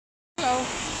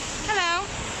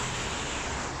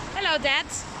Hello, Dad.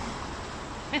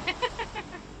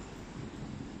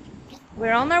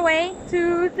 We're on our way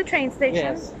to the train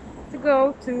station to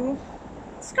go to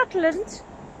Scotland.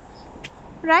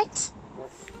 Right?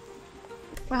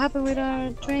 What happened with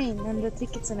our train and the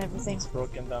tickets and everything? It's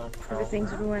broken down.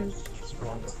 Everything's ruined.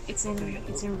 It's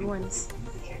It's in ruins.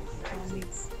 And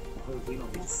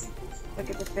yes, look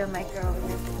at the filmmaker over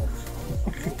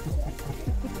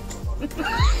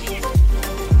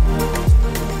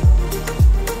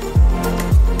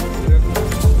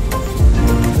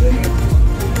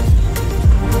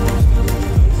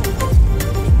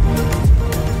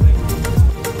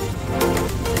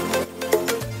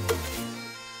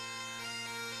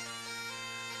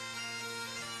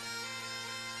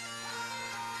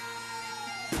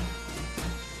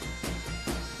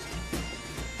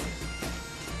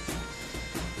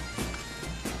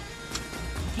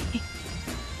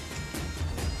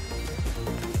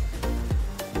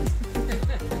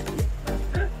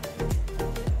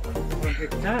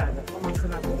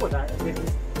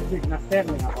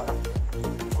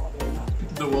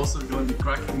The walls are going to be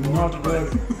cracking. Not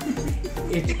good.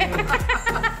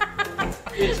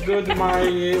 It's good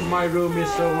my room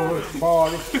is so far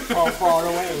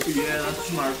away. Yeah, that's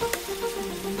smart.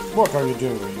 What are you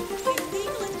doing?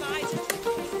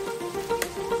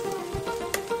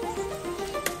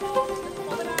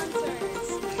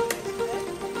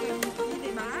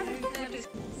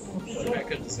 The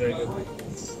haircut is very good.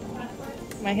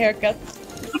 my haircut.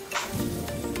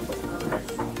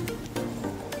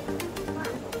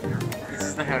 This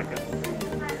is the haircut.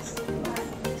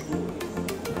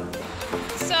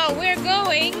 So we're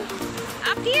going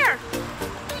up here.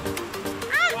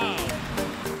 Wow.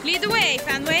 Lead the way,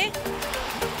 Fanway.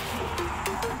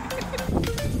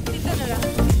 Titta nu då.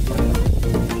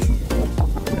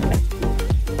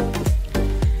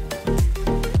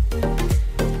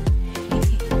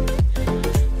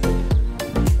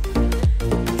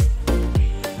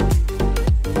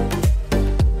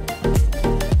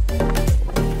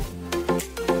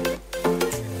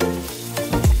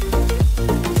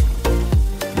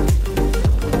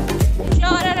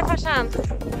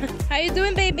 How you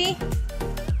doing, baby?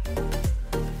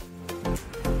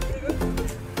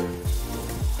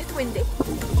 It's windy.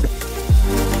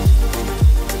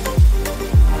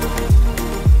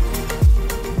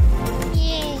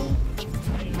 Yay,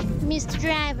 Mr.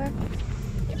 Driver.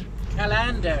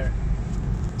 Calendar.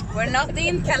 We're not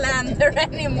in Calendar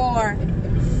anymore.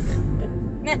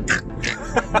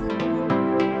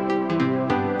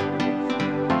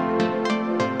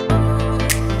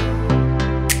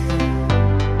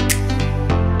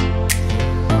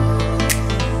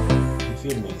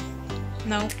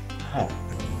 No.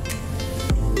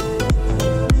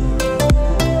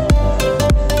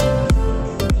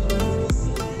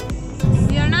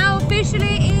 We are now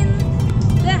officially in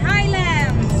the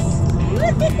Highlands.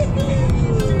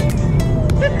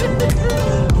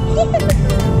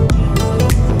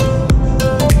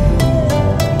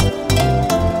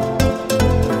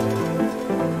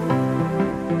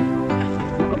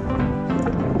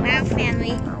 Wow,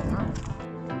 family.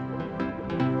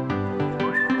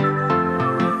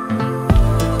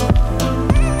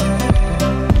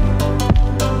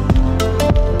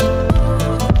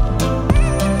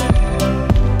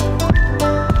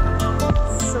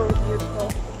 So beautiful.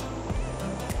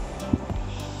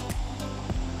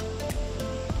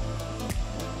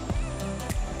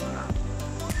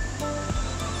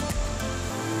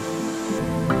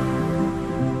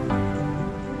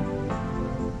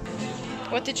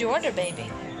 What did you order, baby?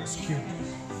 Skew.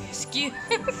 Skew.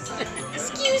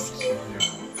 Skew.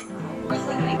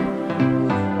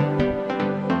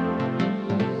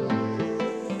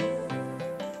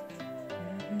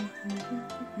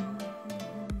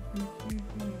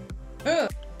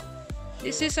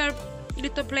 This is our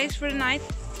little place for the night.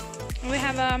 We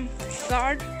have a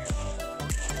guard.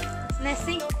 It's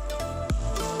Nessie.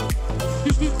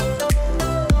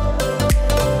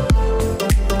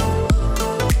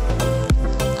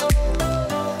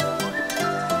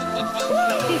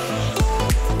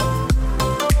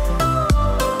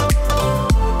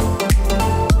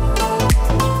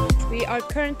 We are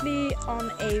currently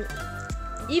on a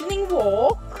evening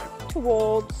walk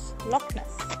towards Loch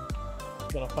Ness.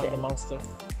 Gonna find the monster.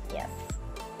 Yes.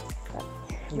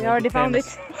 We already found it.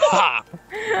 Ha!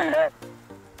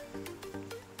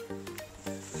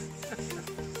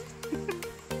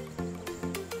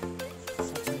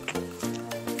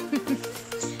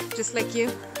 Just like you.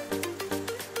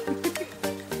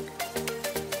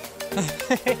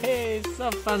 It's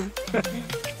so fun.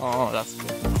 Oh, that's cool.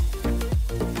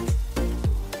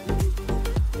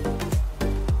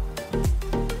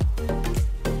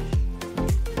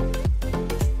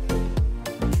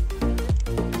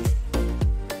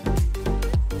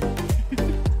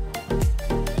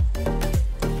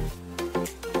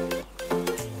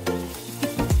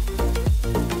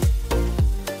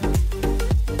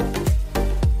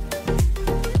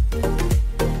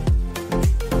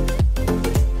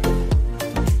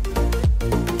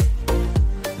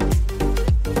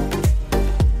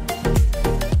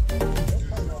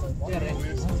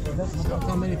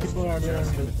 how many people are there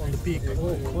on the peak?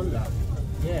 Oh, kolla.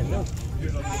 Yeah, look.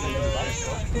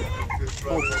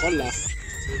 Oh, kolla.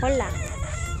 Hola.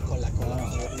 Kolla, kolla.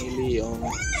 Ni leon.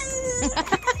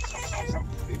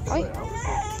 Oj.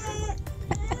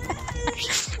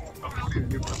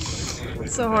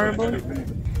 So horrible.